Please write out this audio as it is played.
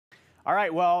All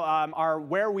right, well, our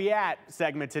Where We At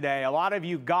segment today, a lot of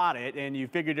you got it and you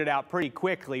figured it out pretty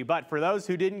quickly, but for those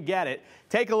who didn't get it,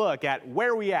 take a look at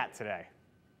Where We At today.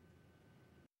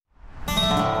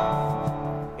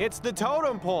 It's the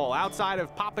totem pole outside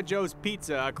of Papa Joe's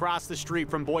Pizza across the street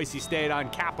from Boise State on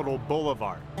Capitol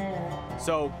Boulevard.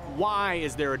 So why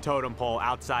is there a totem pole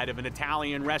outside of an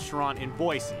Italian restaurant in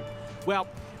Boise? Well,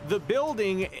 the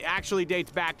building actually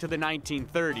dates back to the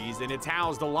 1930s, and it's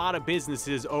housed a lot of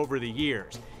businesses over the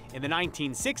years. In the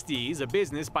 1960s, a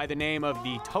business by the name of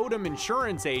the Totem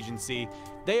Insurance Agency,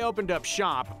 they opened up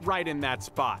shop right in that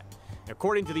spot.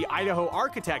 According to the Idaho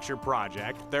Architecture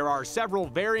Project, there are several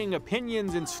varying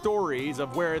opinions and stories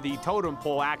of where the totem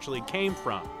pole actually came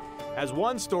from. As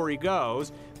one story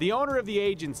goes, the owner of the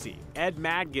agency, Ed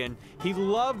Madgen, he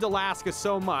loved Alaska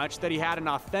so much that he had an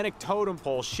authentic totem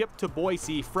pole shipped to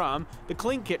Boise from the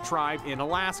Tlingit tribe in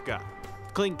Alaska.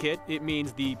 Tlingit, it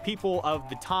means the people of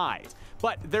the tides.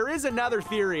 But there is another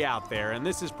theory out there, and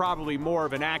this is probably more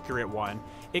of an accurate one.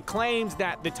 It claims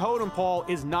that the totem pole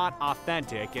is not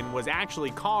authentic and was actually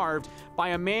carved by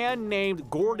a man named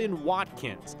Gordon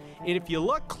Watkins. And if you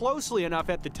look closely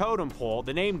enough at the totem pole,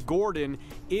 the name Gordon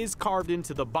is carved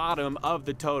into the bottom of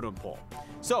the totem pole.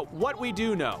 So what we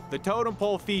do know, the totem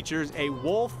pole features a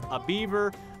wolf, a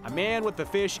beaver, a man with a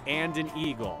fish, and an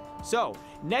eagle. So,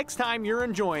 next time you're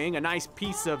enjoying a nice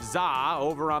piece of za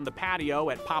over on the patio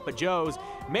at Papa Joe's,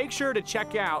 make sure to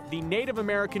check out the Native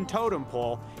American totem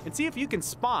pole and see if you can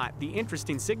spot the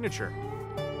interesting signature.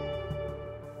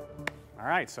 All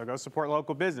right, so go support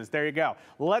local business. There you go.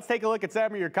 Well, let's take a look at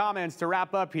some of your comments to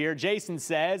wrap up here. Jason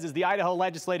says, is the Idaho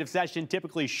legislative session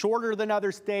typically shorter than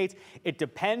other states? It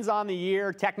depends on the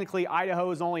year. Technically,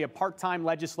 Idaho is only a part-time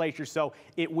legislature, so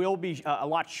it will be a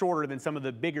lot shorter than some of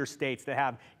the bigger states that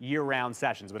have year-round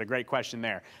sessions, but a great question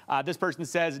there. This person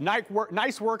says,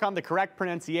 nice work on the correct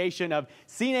pronunciation of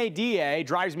sine die,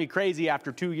 drives me crazy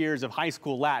after 2 years of high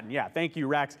school Latin. Yeah, thank you,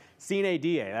 Rex. Sine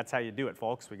die, that's how you do it,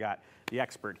 folks. We got the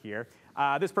expert here.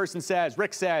 This person says,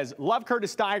 Rick says, love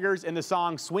Curtis Stigers in the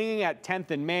song Swinging at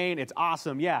 10th and Main. It's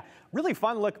awesome. Yeah, really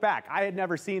fun look back. I had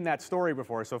never seen that story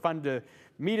before, so fun to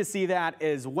me to see that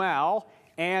as well.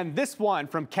 And this one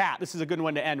from Kat, this is a good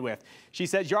one to end with. She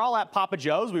says, you're all at Papa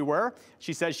Joe's. We were.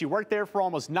 She says she worked there for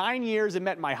almost 9 years and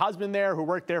met my husband there who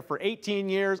worked there for 18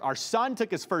 years. Our son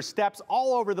took his first steps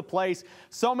all over the place.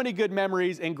 So many good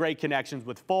memories and great connections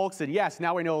with folks. And yes,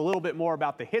 now we know a little bit more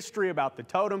about the history, about the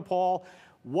totem pole.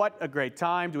 What a great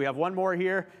time. Do we have one more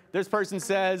here? This person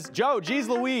says, Joe, geez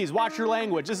Louise, watch your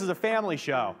language. This is a family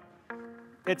show.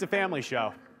 It's a family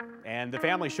show. And the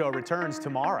family show returns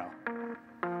tomorrow.